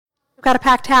We've got a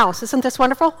packed house. Isn't this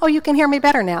wonderful? Oh, you can hear me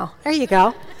better now. There you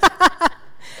go.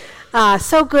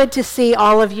 So good to see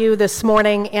all of you this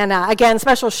morning. And again,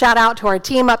 special shout out to our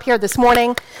team up here this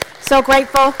morning. So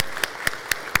grateful.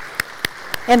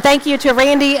 And thank you to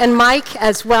Randy and Mike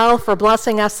as well for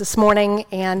blessing us this morning.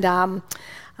 And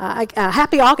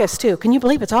happy August, too. Can you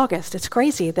believe it's August? It's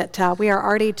crazy that we are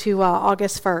already to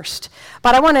August 1st.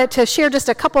 But I wanted to share just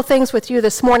a couple things with you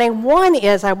this morning. One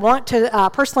is I want to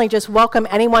personally just welcome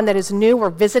anyone that is new or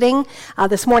visiting.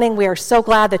 This morning, we are so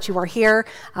glad that you are here.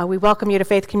 We welcome you to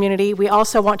Faith Community. We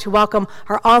also want to welcome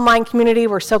our online community.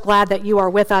 We're so glad that you are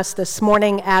with us this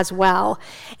morning as well.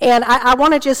 And I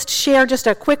want to just share just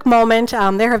a quick moment.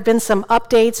 There have been some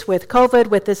updates with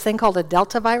COVID, with this thing called a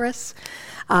Delta virus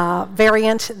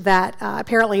variant that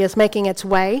apparently is making its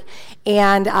way.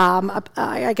 And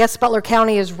I guess Butler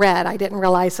County is red. I didn't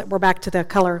realize that we're back to the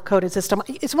color-coded system.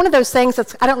 It's one of those things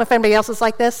that's, I don't know if anybody else is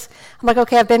like this. I'm like,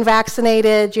 okay, I've been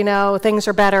vaccinated, things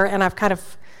are better, and I've kind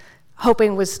of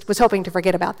was hoping to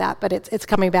forget about that, but it's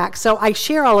coming back. So I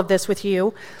share all of this with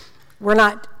you. We're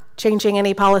not changing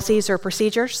any policies or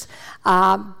procedures,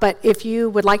 but if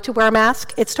you would like to wear a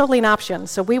mask, it's totally an option.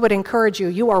 So we would encourage you.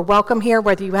 You are welcome here,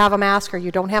 whether you have a mask or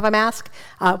you don't have a mask.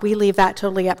 We leave that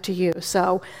totally up to you.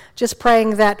 So just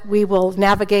praying that we will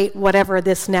navigate whatever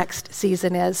this next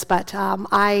season is. But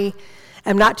I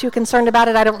am not too concerned about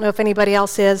it. I don't know if anybody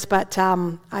else is, but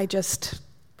just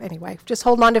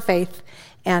holding on to faith.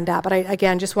 And but I,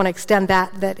 again, just want to extend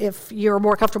that if you're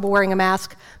more comfortable wearing a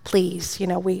mask, please,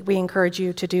 we encourage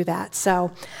you to do that. So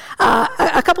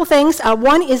a couple things.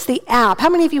 One is the app. How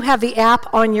many of you have the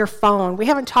app on your phone? We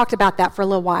haven't talked about that for a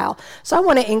little while. So I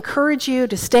want to encourage you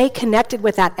to stay connected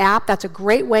with that app. That's a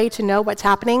great way to know what's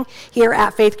happening here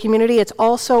at Faith Community. It's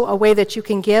also a way that you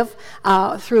can give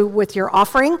through with your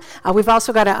offering. We've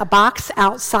also got a box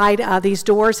outside these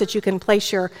doors that you can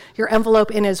place your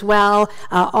envelope in as well.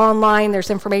 Online,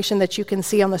 there's information that you can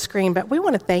see on the screen, but we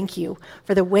want to thank you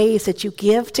for the ways that you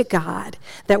give to God,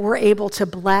 that we're able to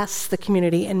bless the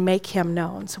community and make him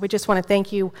known. So we just want to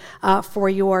thank you for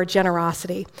your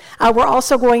generosity. We're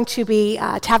also going to be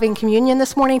having communion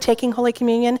this morning, taking Holy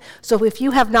Communion. So if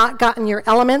you have not gotten your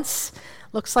elements,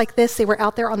 looks like this. They were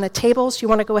out there on the tables. You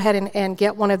want to go ahead and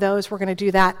get one of those. We're going to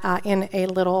do that in a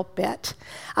little bit.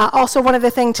 Also, one other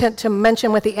thing to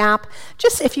mention with the app,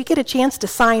 just if you get a chance to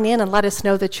sign in and let us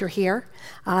know that you're here.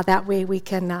 That way we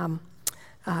can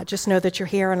just know that you're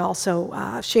here, and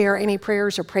also share any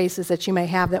prayers or praises that you may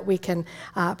have that we can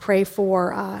pray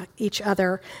for each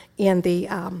other in the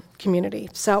community.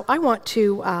 So I want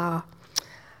to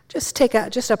just take a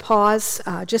pause,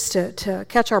 just to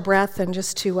catch our breath and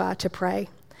just to pray.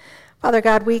 Father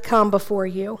God, we come before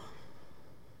you,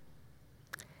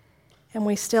 and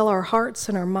we still our hearts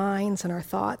and our minds and our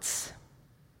thoughts,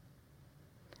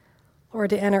 Lord,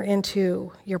 to enter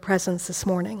into your presence this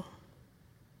morning.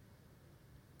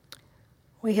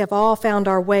 We have all found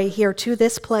our way here to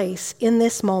this place in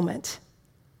this moment,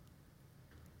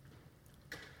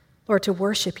 Lord, to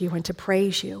worship you and to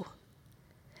praise you,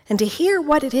 and to hear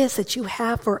what it is that you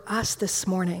have for us this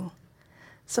morning.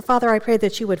 So, Father, I pray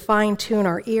that you would fine-tune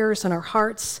our ears and our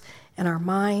hearts and our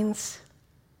minds,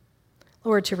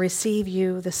 Lord, to receive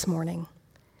you this morning.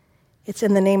 It's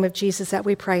in the name of Jesus that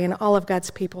we pray, and all of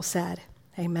God's people said,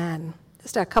 amen.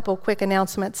 Just a couple quick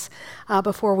announcements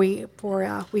before we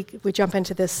jump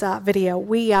into this video.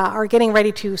 We are getting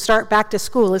ready to start back to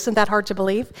school. Isn't that hard to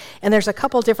believe? And there's a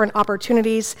couple different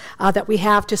opportunities that we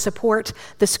have to support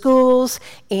the schools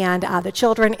and the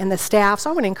children and the staff.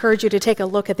 So I want to encourage you to take a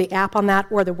look at the app on that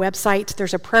or the website.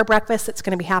 There's a prayer breakfast that's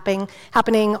going to be happening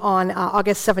on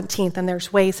August 17th, and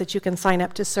there's ways that you can sign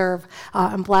up to serve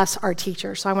and bless our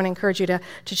teachers. So I want to encourage you to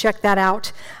check that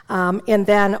out. And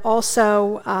then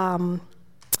also,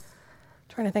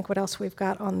 trying to think what else we've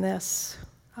got on this.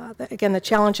 Again, the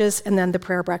challenges and then the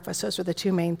prayer breakfast. Those are the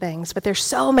two main things. But there's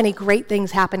so many great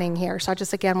things happening here. So I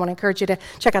just, again, want to encourage you to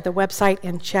check out the website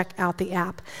and check out the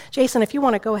app. Jason, if you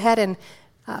want to go ahead and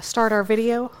start our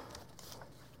video.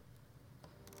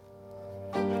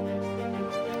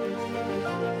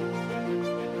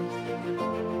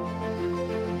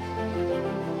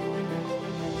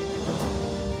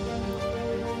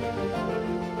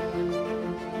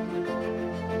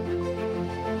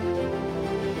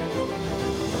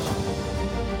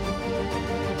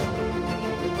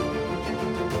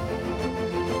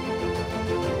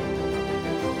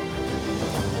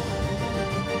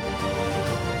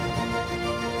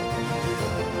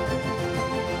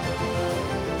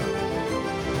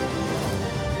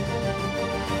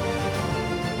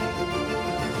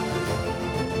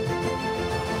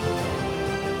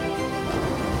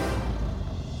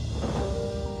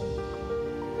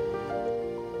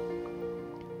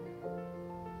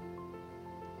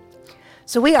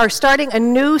 So we are starting a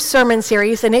new sermon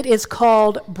series, and it is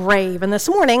called Brave. And this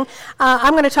morning,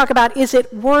 I'm going to talk about, is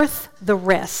it worth the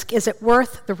risk? Is it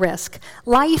worth the risk?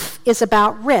 Life is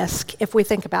about risk, if we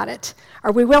think about it.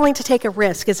 Are we willing to take a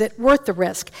risk? Is it worth the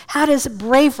risk? How does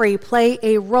bravery play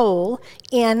a role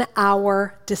in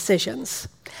our decisions?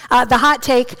 The hot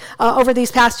take over these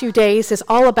past few days is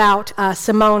all about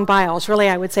Simone Biles, really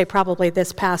I would say probably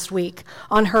this past week,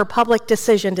 on her public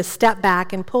decision to step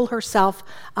back and pull herself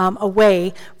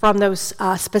away from those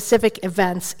specific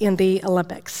events in the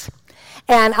Olympics.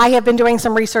 And I have been doing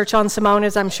some research on Simone,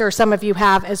 as I'm sure some of you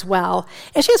have as well.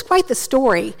 And she has quite the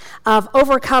story of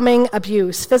overcoming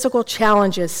abuse, physical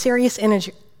challenges, serious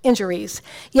injuries.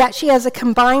 Yet she has a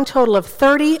combined total of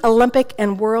 30 Olympic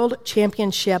and World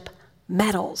Championship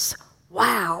medals.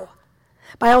 Wow.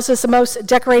 Biles is the most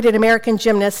decorated American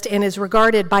gymnast and is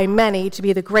regarded by many to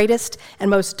be the greatest and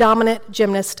most dominant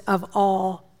gymnast of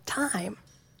all time.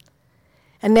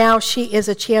 And now she is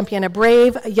a champion, a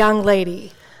brave young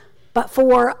lady, but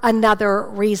for another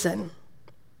reason,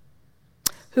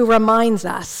 who reminds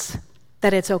us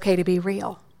that it's okay to be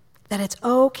real. That it's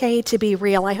okay to be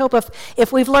real. I hope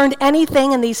if we've learned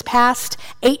anything in these past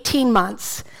 18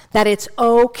 months, that it's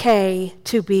okay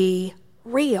to be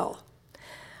real.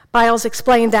 Biles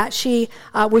explained that she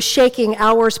was shaking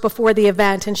hours before the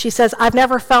event, and she says, "I've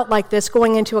never felt like this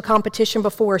going into a competition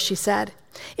before," she said.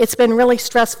 "It's been really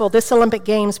stressful, this Olympic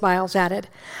Games," Biles added.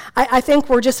 I think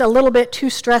we're just a little bit too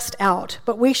stressed out,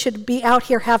 but we should be out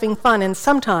here having fun, and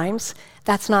sometimes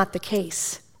that's not the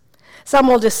case. Some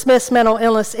will dismiss mental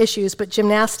illness issues, but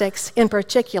gymnastics, in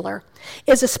particular,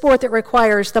 is a sport that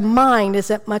requires the mind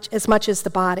as much as the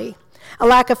body. A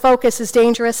lack of focus is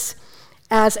dangerous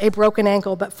as a broken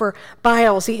ankle, but for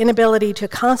Biles, the inability to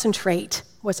concentrate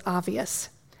was obvious.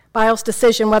 Biles'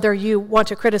 decision, whether you want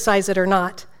to criticize it or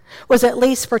not, was at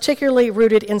least particularly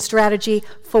rooted in strategy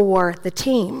for the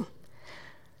team.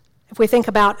 If we think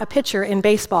about a pitcher in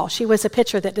baseball, she was a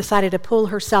pitcher that decided to pull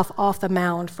herself off the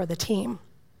mound for the team.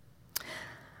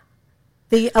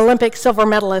 The Olympic silver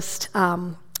medalist,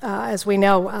 as we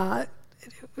know,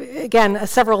 again,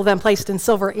 several of them placed in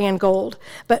silver and gold.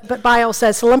 But Biles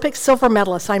says, "Olympic silver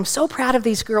medalists, I'm so proud of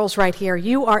these girls right here.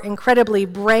 You are incredibly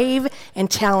brave and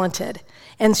talented."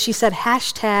 And she said,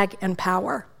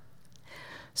 #empower.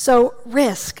 So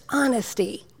risk,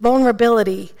 honesty,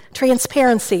 vulnerability,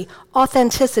 transparency,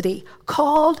 authenticity,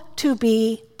 called to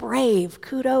be brave.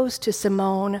 Kudos to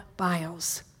Simone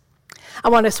Biles. I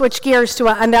want to switch gears to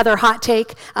another hot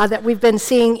take that we've been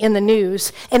seeing in the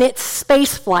news, and it's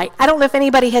space flight. I don't know if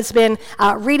anybody has been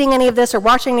reading any of this or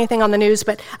watching anything on the news,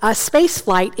 but space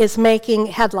flight is making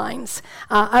headlines.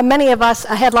 Many of us,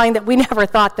 a headline that we never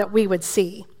thought that we would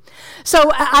see.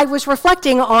 So I was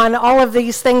reflecting on all of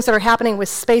these things that are happening with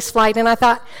space flight, and I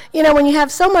thought, when you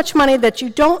have so much money that you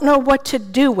don't know what to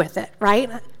do with it, right?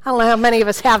 I don't know how many of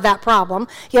us have that problem.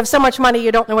 You have so much money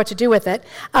you don't know what to do with it.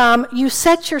 You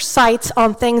set your sights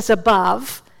on things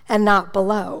above and not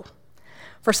below.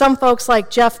 For some folks like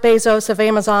Jeff Bezos of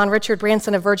Amazon, Richard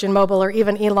Branson of Virgin Mobile, or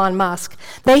even Elon Musk,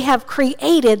 they have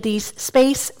created these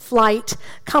space flight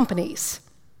companies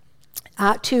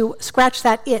to scratch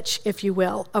that itch, if you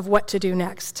will, of what to do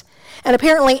next. And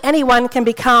apparently anyone can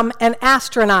become an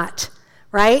astronaut,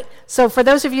 right? So for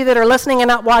those of you that are listening and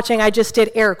not watching, I just did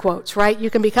air quotes, right? You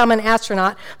can become an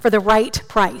astronaut for the right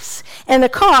price. And the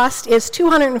cost is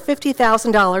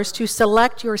 $250,000 to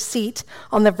select your seat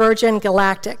on the Virgin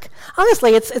Galactic.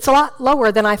 Honestly, it's a lot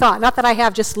lower than I thought. Not that I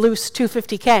have just loose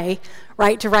 $250K,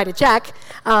 right, to write a check,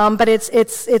 but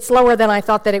it's lower than I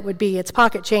thought that it would be. It's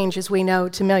pocket change, as we know,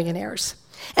 to millionaires.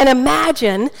 And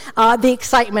imagine the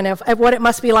excitement of what it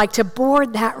must be like to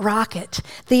board that rocket,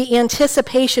 the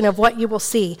anticipation of what you will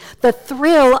see, the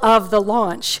thrill of the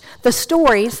launch, the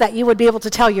stories that you would be able to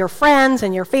tell your friends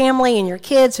and your family and your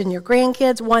kids and your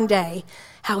grandkids one day,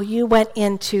 how you went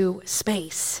into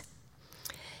space.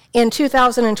 In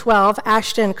 2012,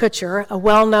 Ashton Kutcher, a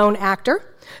well-known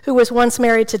actor who was once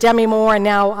married to Demi Moore and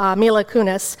now Mila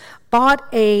Kunis, bought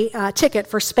a ticket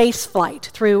for space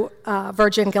flight through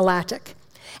Virgin Galactic.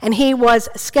 And he was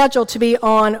scheduled to be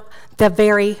on the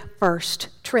very first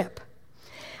trip.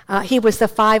 He was the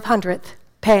 500th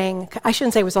paying, I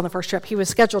shouldn't say he was on the first trip, he was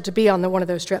scheduled to be on one of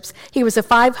those trips. He was the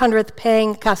 500th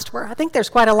paying customer. I think there's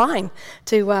quite a line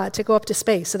to go up to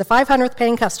space. So the 500th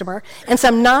paying customer, and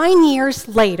some 9 years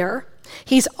later,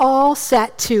 he's all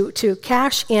set to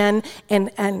cash in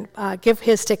and give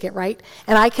his ticket, right?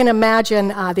 And I can imagine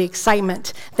the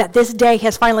excitement that this day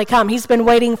has finally come. He's been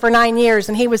waiting for 9 years,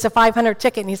 and he was a 500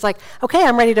 ticket, and he's like, okay,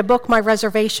 I'm ready to book my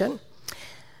reservation.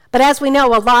 But as we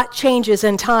know, a lot changes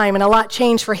in time, and a lot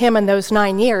changed for him in those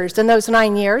 9 years. In those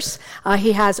 9 years,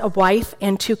 he has a wife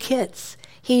and 2 kids.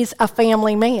 He's a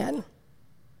family man.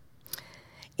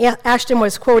 Ashton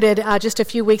was quoted just a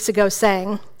few weeks ago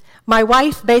saying, "My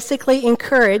wife basically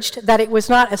encouraged that it was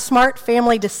not a smart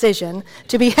family decision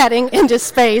to be heading into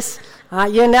space."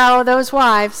 You know those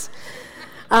wives.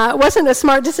 It wasn't a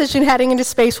smart decision heading into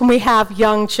space when we have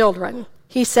young children.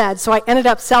 He said, "So I ended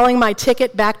up selling my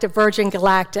ticket back to Virgin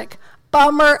Galactic."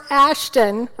 Bummer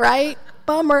Ashton, right?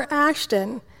 Bummer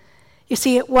Ashton. You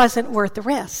see, it wasn't worth the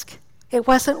risk. It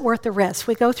wasn't worth the risk.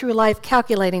 We go through life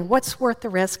calculating what's worth the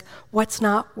risk, what's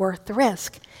not worth the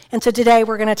risk. And so today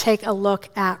we're going to take a look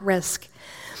at risk.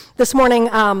 This morning,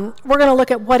 we're going to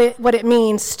look at what it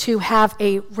means to have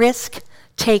a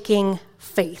risk-taking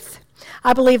faith.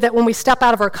 I believe that when we step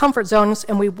out of our comfort zones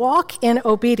and we walk in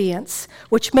obedience,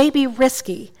 which may be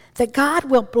risky, that God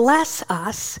will bless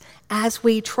us as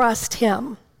we trust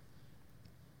him.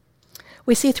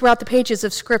 We see throughout the pages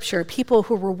of Scripture people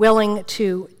who were willing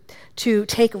to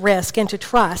take risk and to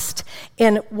trust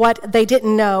in what they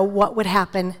didn't know what would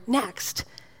happen next.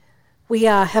 We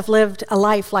have lived a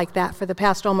life like that for the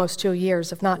past almost 2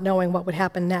 years of not knowing what would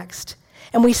happen next.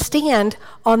 And we stand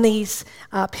on these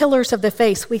pillars of the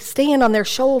faith. We stand on their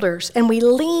shoulders and we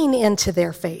lean into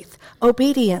their faith,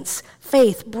 obedience,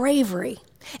 faith, bravery.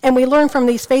 And we learn from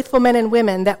these faithful men and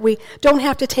women that we don't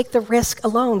have to take the risk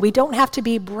alone. We don't have to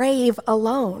be brave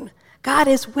alone. God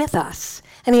is with us,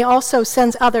 and he also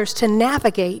sends others to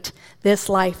navigate this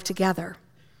life together.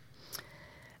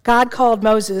 God called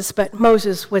Moses, but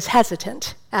Moses was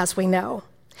hesitant, as we know.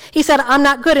 He said, "I'm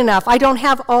not good enough. I don't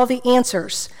have all the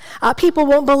answers. People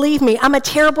won't believe me. I'm a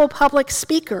terrible public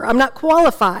speaker. I'm not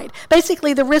qualified."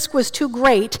 Basically, the risk was too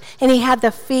great, and he had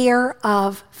the fear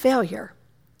of failure.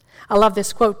 I love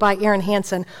this quote by Aaron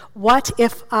Hansen. "What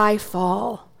if I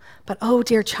fall? But oh,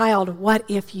 dear child, what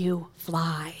if you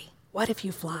fly? What if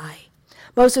you fly?"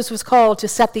 Moses was called to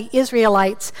set the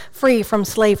Israelites free from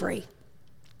slavery.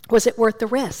 Was it worth the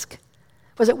risk?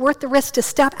 Was it worth the risk to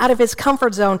step out of his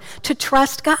comfort zone, to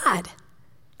trust God?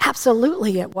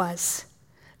 Absolutely it was.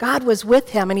 God was with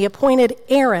him, and he appointed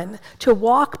Aaron to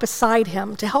walk beside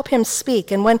him, to help him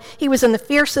speak, and when he was in the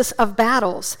fiercest of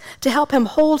battles, to help him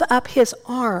hold up his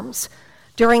arms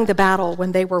during the battle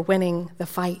when they were winning the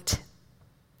fight.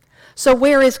 So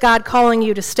where is God calling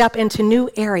you to step into new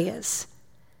areas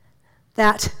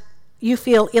that you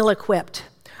feel ill-equipped,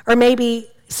 or maybe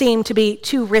seem to be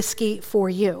too risky for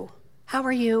you? How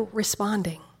are you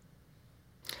responding?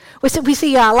 We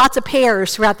see lots of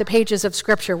pairs throughout the pages of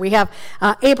Scripture. We have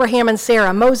Abraham and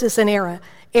Sarah, Moses and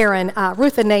Aaron,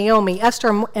 Ruth and Naomi,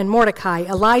 Esther and Mordecai,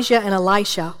 Elijah and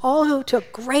Elisha, all who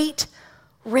took great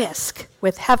risk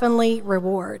with heavenly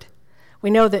reward. We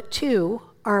know that 2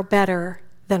 are better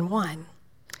than 1.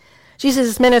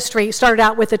 Jesus' ministry started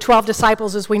out with the 12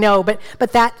 disciples, as we know, but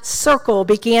that circle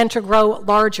began to grow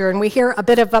larger, and we hear a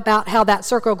bit about how that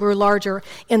circle grew larger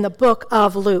in the book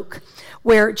of Luke,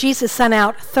 where Jesus sent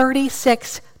out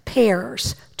 36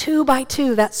 pairs. 2 by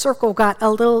 2, that circle got a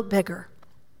little bigger.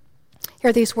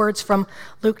 Hear these words from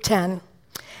Luke 10.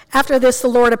 "After this, the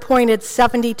Lord appointed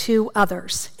 72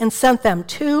 others and sent them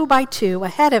 2 by 2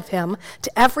 ahead of him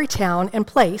to every town and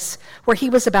place where he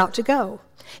was about to go.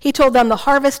 He told them, 'The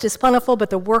harvest is plentiful, but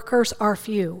the workers are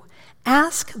few.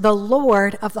 Ask the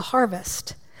Lord of the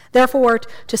harvest, therefore,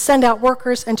 to send out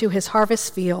workers into his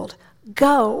harvest field.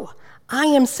 Go, I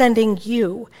am sending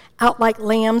you out like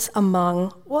lambs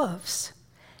among wolves.'"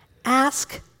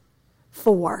 Ask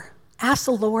the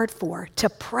Lord to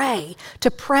pray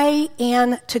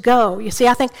and to go. You see,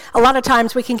 I think a lot of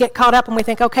times we can get caught up and we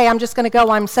think, okay, I'm just going to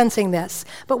go, I'm sensing this.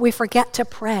 But we forget to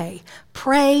pray.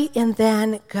 Pray and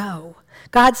then go.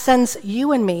 God sends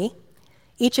you and me,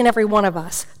 each and every one of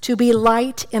us, to be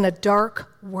light in a dark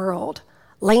world,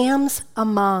 lambs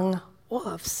among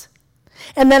wolves.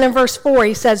 And then in verse 4,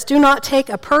 he says, "Do not take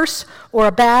a purse or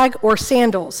a bag or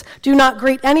sandals. Do not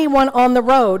greet anyone on the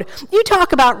road." You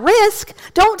talk about risk.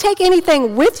 Don't take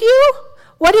anything with you.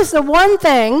 What is the one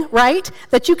thing, right,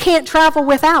 that you can't travel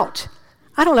without?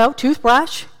 I don't know,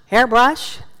 toothbrush,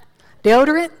 hairbrush,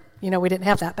 deodorant. You know, we didn't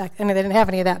have that back then. They didn't have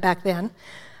any of that back then.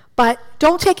 But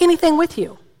don't take anything with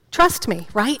you. Trust me,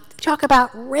 right? Talk about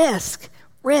risk.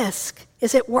 Risk.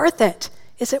 Is it worth it?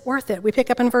 Is it worth it? We pick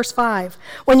up in verse 5.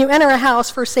 "When you enter a house,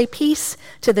 first say peace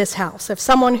to this house. If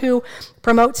someone who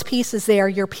promotes peace is there,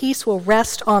 your peace will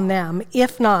rest on them.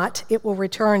 If not, it will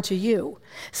return to you.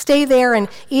 Stay there and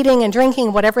eating and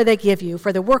drinking whatever they give you,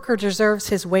 for the worker deserves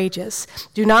his wages.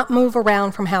 Do not move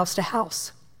around from house to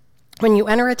house. When you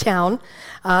enter a town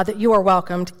that you are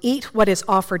welcomed, eat what is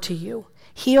offered to you.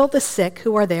 Heal the sick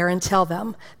who are there and tell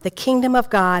them, the kingdom of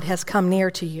God has come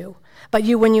near to you. But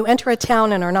you, when you enter a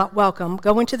town and are not welcome,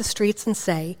 go into the streets and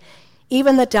say,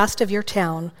 even the dust of your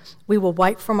town we will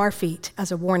wipe from our feet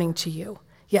as a warning to you.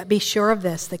 Yet be sure of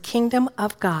this, the kingdom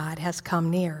of God has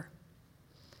come near.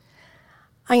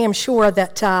 I am sure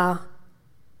that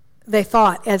they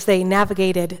thought as they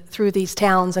navigated through these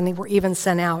towns and they were even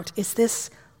sent out, is this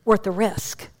worth the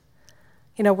risk?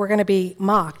 You know, we're going to be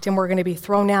mocked and we're going to be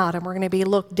thrown out and we're going to be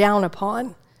looked down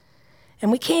upon. And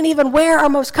we can't even wear our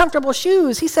most comfortable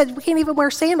shoes. He said we can't even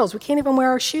wear sandals. We can't even wear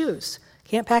our shoes.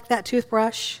 Can't pack that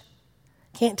toothbrush.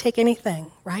 Can't take anything,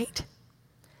 right?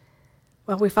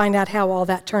 Well, we find out how all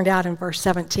that turned out in verse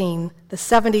 17. The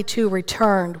 72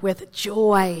 returned with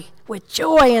joy,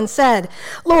 and said,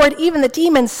 Lord, even the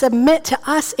demons submit to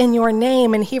us in your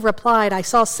name. And he replied, I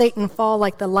saw Satan fall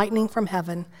like the lightning from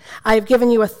heaven. I have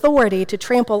given you authority to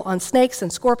trample on snakes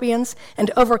and scorpions and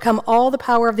to overcome all the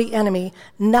power of the enemy.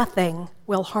 Nothing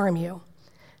will harm you.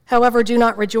 However, do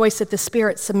not rejoice that the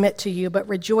spirits submit to you, but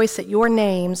rejoice that your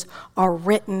names are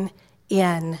written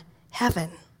in heaven.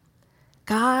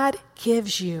 God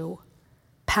gives you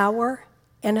power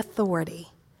and authority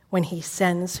when he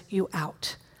sends you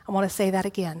out. I want to say that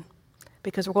again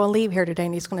because we're going to leave here today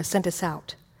and he's going to send us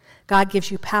out. God gives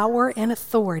you power and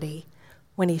authority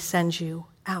when he sends you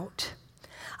out.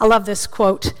 I love this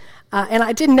quote, and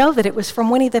I didn't know that it was from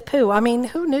Winnie the Pooh. I mean,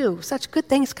 who knew? Such good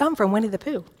things come from Winnie the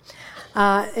Pooh.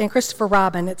 And Christopher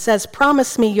Robin, it says,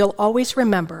 promise me you'll always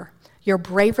remember you're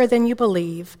braver than you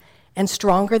believe and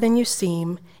stronger than you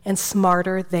seem and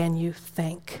smarter than you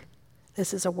think.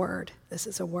 This is a word. This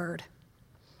is a word.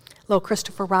 Little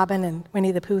Christopher Robin and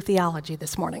Winnie the Pooh theology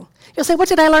this morning. You'll say, what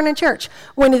did I learn in church?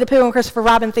 Winnie the Pooh and Christopher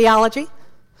Robin theology.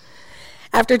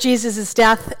 After Jesus'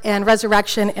 death and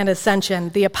resurrection and ascension,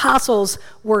 the apostles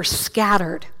were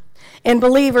scattered, and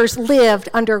believers lived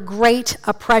under great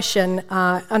oppression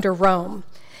under Rome.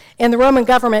 And the Roman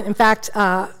government, in fact,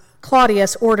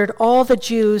 Claudius ordered all the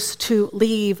Jews to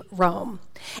leave Rome.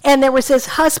 And there was his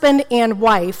husband and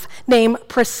wife named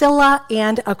Priscilla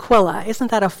and Aquila.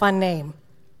 Isn't that a fun name?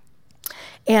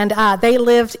 And they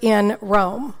lived in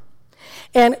Rome.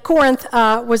 And Corinth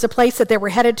was a place that they were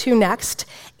headed to next,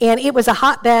 and it was a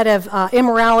hotbed of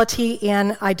immorality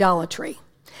and idolatry.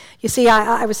 You see,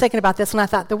 I was thinking about this, and I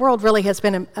thought the world really has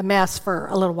been a mess for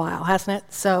a little while, hasn't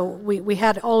it? So we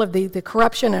had all of the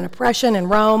corruption and oppression in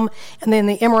Rome, and then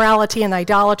the immorality and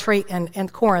idolatry in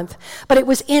Corinth. But it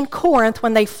was in Corinth,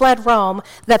 when they fled Rome,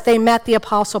 that they met the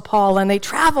Apostle Paul, and they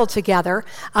traveled together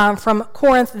from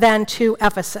Corinth then to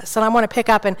Ephesus. And I want to pick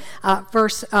up in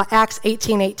Acts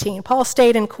 18:18. Paul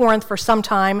stayed in Corinth for some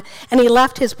time, and he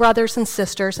left his brothers and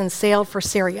sisters and sailed for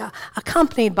Syria,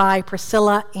 accompanied by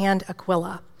Priscilla and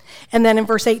Aquila. And then in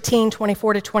verse 18,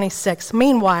 24 to 26,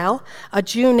 meanwhile, a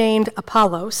Jew named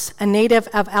Apollos, a native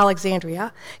of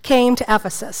Alexandria, came to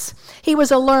Ephesus. He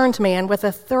was a learned man with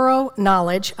a thorough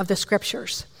knowledge of the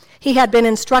Scriptures. He had been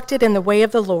instructed in the way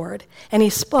of the Lord, and he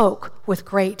spoke with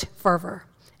great fervor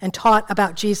and taught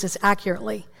about Jesus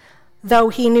accurately, though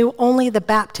he knew only the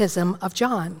baptism of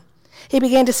John. He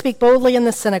began to speak boldly in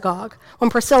the synagogue.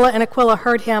 When Priscilla and Aquila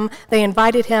heard him, they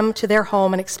invited him to their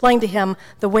home and explained to him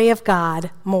the way of God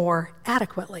more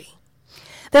adequately.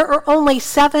 There are only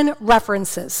 7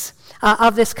 references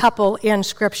of this couple in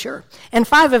Scripture. And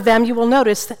 5 of them, you will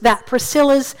notice that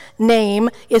Priscilla's name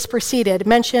is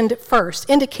mentioned first,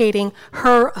 indicating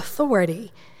her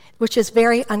authority, which is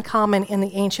very uncommon in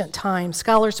the ancient times.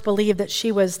 Scholars believe that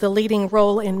she was the leading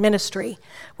role in ministry,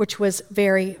 which was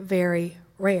very, very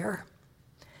rare.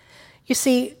 You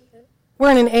see,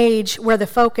 we're in an age where the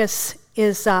focus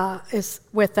is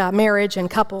with marriage and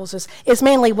couples is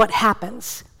mainly what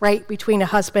happens, right, between a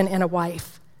husband and a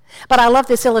wife. But I love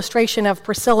this illustration of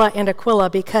Priscilla and Aquila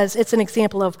because it's an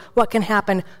example of what can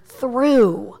happen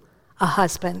through a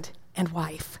husband and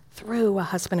wife. Through a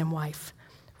husband and wife.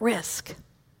 Risk.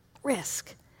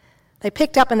 They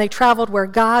picked up and they traveled where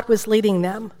God was leading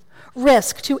them.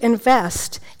 Risk to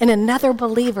invest in another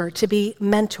believer to be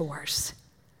mentors.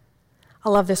 I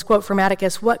love this quote from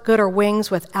Atticus, what good are wings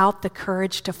without the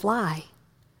courage to fly?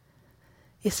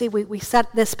 You see, we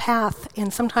set this path,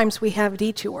 and sometimes we have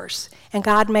detours, and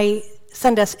God may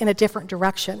send us in a different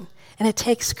direction, and it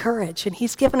takes courage, and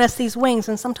he's given us these wings,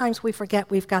 and sometimes we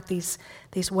forget we've got these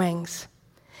wings.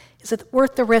 Is it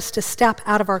worth the risk to step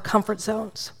out of our comfort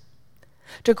zones,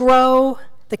 to grow,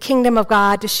 the kingdom of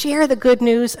God, to share the good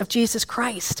news of Jesus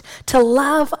Christ, to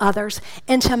love others,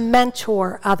 and to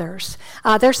mentor others.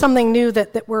 There's something new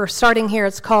that we're starting here.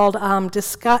 It's called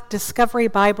Discovery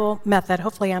Bible Method.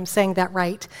 Hopefully I'm saying that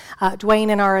right. Dwayne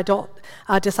in our adult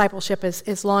discipleship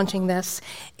is launching this.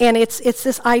 And it's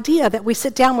this idea that we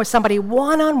sit down with somebody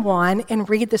one-on-one and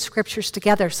read the scriptures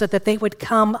together so that they would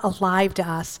come alive to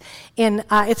us. And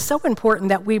it's so important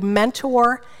that we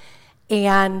mentor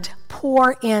and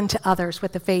pour into others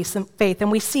with the faith.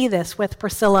 And we see this with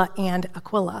Priscilla and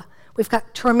Aquila. We've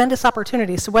got tremendous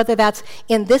opportunities. So whether that's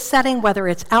in this setting, whether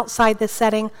it's outside this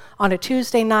setting, on a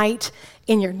Tuesday night,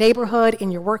 in your neighborhood,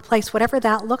 in your workplace, whatever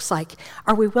that looks like,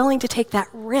 are we willing to take that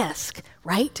risk,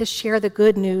 right, to share the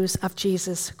good news of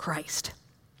Jesus Christ?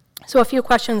 So a few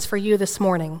questions for you this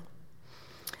morning.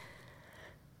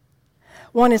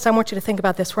 One is, I want you to think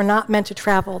about this. We're not meant to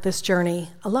travel this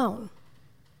journey alone.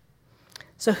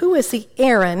 So who is the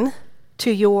Aaron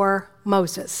to your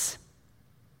Moses?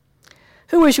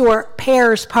 Who is your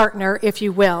pair's partner, if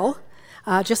you will,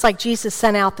 just like Jesus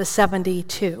sent out the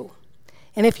 72?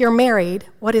 And if you're married,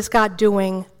 what is God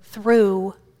doing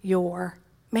through your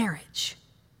marriage?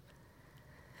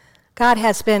 God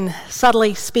has been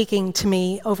subtly speaking to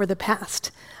me over the past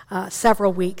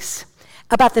several weeks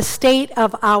about the state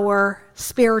of our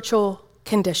spiritual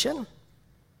condition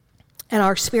and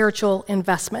our spiritual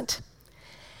investment.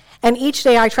 And each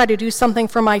day I try to do something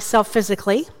for myself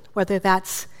physically, whether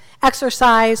that's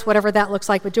exercise, whatever that looks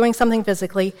like, but doing something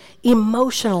physically,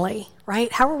 emotionally,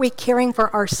 right? How are we caring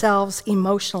for ourselves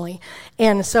emotionally?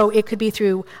 And so it could be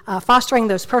through fostering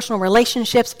those personal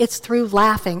relationships. It's through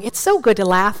laughing. It's so good to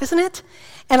laugh, isn't it?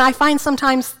 And I find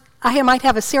sometimes I might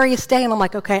have a serious day and I'm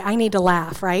like, okay, I need to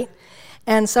laugh, right?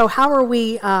 And so how are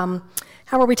we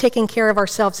taking care of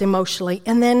ourselves emotionally?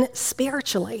 And then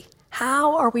spiritually,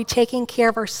 how are we taking care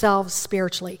of ourselves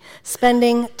spiritually?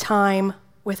 Spending time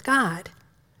with God.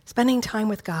 Spending time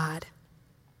with God.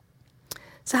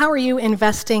 So how are you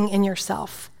investing in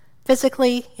yourself?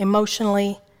 Physically,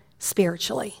 emotionally,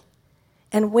 spiritually?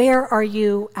 And where are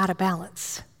you out of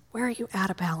balance? Where are you out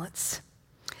of balance?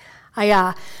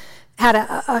 I had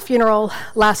a funeral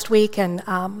last week and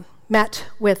met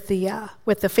with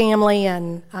the family,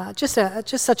 and just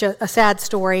such a sad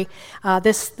story.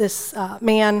 This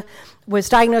man was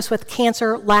diagnosed with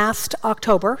cancer last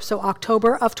October, so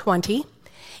October of 20,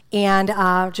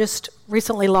 and just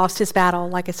recently lost his battle,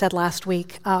 like I said last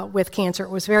week, with cancer. It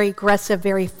was very aggressive,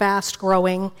 very fast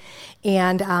growing,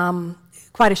 and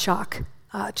quite a shock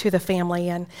to the family.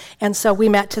 And so we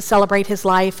met to celebrate his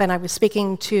life, and I was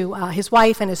speaking to his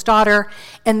wife and his daughter,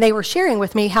 and they were sharing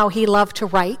with me how he loved to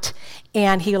write,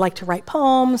 and he liked to write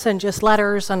poems and just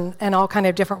letters and all kind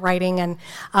of different writing,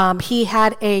 and he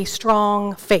had a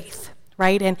strong faith,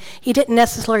 right? And he didn't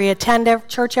necessarily attend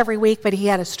church every week, but he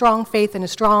had a strong faith and a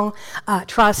strong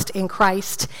trust in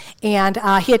Christ. And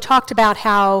he had talked about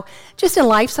how just in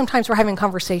life, sometimes we're having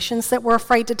conversations that we're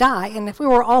afraid to die. And if we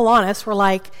were all honest, we're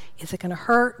like, is it going to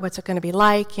hurt? What's it going to be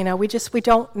like? You know, we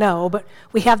don't know, but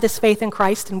we have this faith in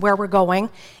Christ and where we're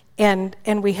going, and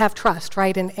we have trust,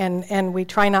 right? And we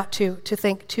try not to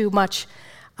think too much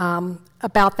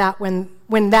about that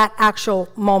when that actual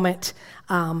moment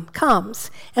comes.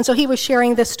 And so he was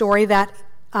sharing this story that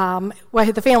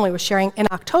the family was sharing. In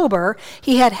October,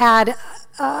 he had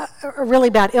a really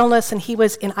bad illness, and he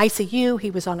was in ICU. He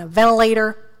was on a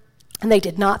ventilator, and they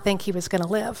did not think he was going to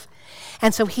live.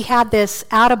 And so he had this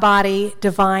out-of-body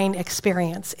divine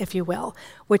experience, if you will,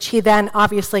 which he then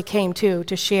obviously came to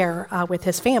share with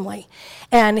his family.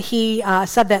 And he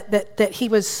said that he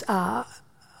was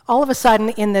all of a sudden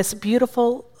in this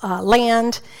beautiful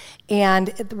land, and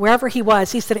wherever he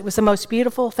was, he said it was the most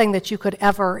beautiful thing that you could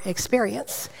ever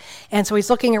experience. And so he's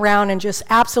looking around, and just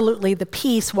absolutely the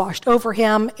peace washed over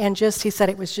him, and he said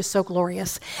it was just so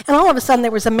glorious. And all of a sudden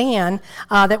there was a man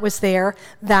that was there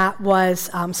that was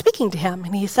speaking to him,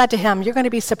 and he said to him, "You're going to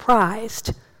be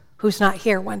surprised who's not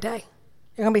here one day.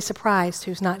 You're going to be surprised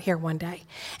who's not here one day."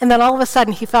 And then all of a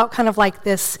sudden he felt kind of like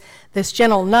this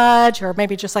gentle nudge, or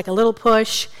maybe just like a little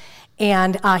push,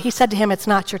 and he said to him, "It's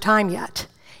not your time yet."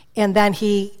 And then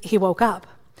he woke up,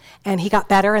 and he got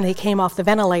better, and he came off the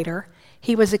ventilator.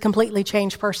 He was a completely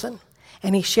changed person,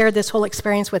 and he shared this whole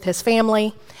experience with his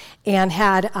family, and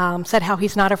had said how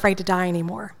he's not afraid to die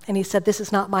anymore. And he said, "This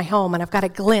is not my home, and I've got a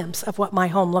glimpse of what my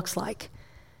home looks like,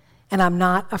 and I'm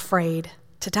not afraid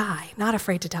to die, not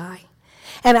afraid to die."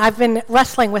 And I've been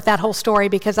wrestling with that whole story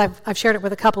because I've shared it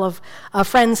with a couple of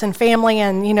friends and family,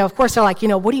 and, of course they're like,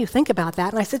 what do you think about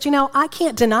that? And I said, I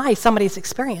can't deny somebody's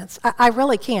experience. I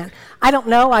really can't. I don't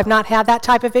know. I've not had that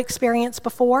type of experience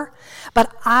before,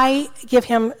 but I give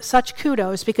him such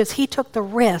kudos because he took the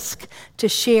risk to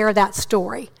share that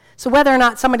story. So whether or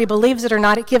not somebody believes it or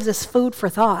not, it gives us food for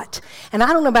thought. And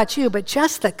I don't know about you, but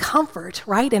just the comfort,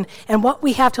 right, and what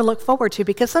we have to look forward to,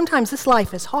 because sometimes this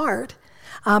life is hard.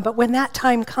 But when that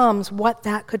time comes, what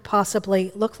that could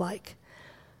possibly look like.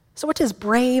 So what does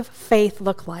brave faith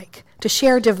look like? To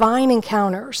share divine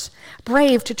encounters.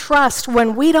 Brave to trust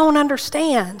when we don't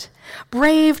understand.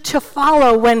 Brave to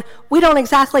follow when we don't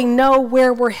exactly know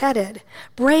where we're headed.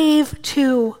 Brave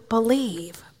to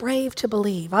believe. Brave to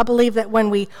believe. I believe that when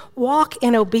we walk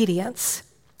in obedience,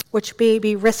 which may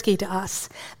be risky to us,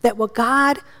 that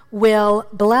God will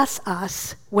bless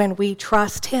us when we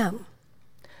trust him.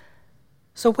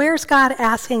 So where's God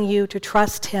asking you to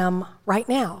trust him right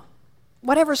now?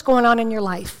 Whatever's going on in your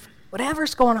life,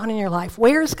 where's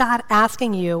God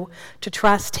asking you to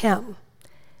trust him?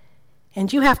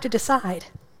 And you have to decide,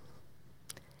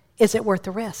 is it worth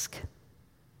the risk?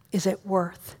 Is it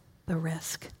worth the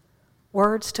risk?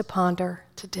 Words to ponder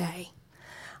today.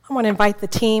 I want to invite the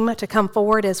team to come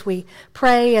forward as we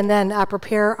pray and then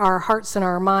prepare our hearts and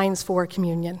our minds for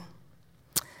communion.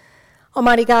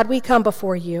 Almighty God, we come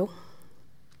before you.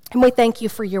 And we thank you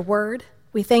for your word.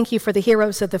 We thank you for the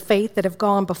heroes of the faith that have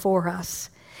gone before us.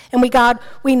 And God,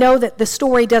 we know that the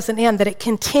story doesn't end, that it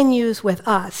continues with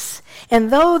us.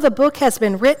 And though the book has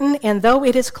been written and though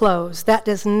it is closed, that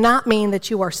does not mean that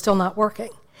you are still not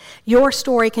working. Your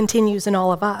story continues in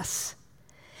all of us.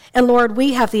 And Lord,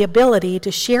 we have the ability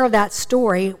to share that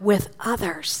story with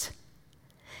others.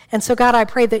 And so God, I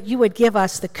pray that you would give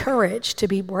us the courage to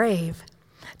be brave,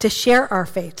 to share our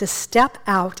faith, to step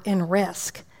out and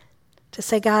risk. To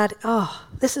say, God,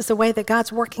 this is the way that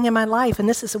God's working in my life, and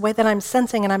this is the way that I'm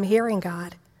sensing and I'm hearing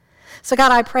God. So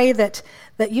God, I pray that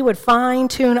you would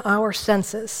fine-tune our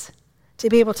senses to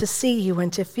be able to see you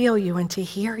and to feel you and to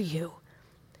hear you,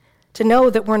 to know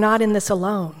that we're not in this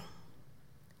alone.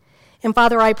 And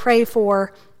Father, I pray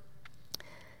for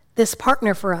this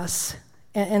partner for us,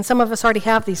 and some of us already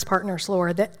have these partners,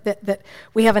 Lord, that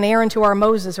we have an Aaron to our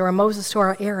Moses or a Moses to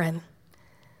our Aaron,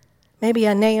 maybe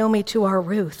a Naomi to our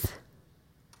Ruth.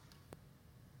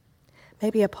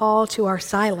 Maybe a Paul to our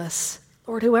Silas,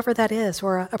 Lord, whoever that is,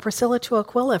 or a Priscilla to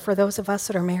Aquila for those of us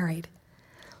that are married.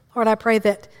 Lord, I pray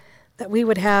that we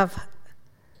would have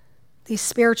these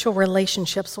spiritual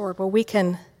relationships, Lord, where we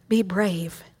can be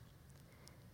brave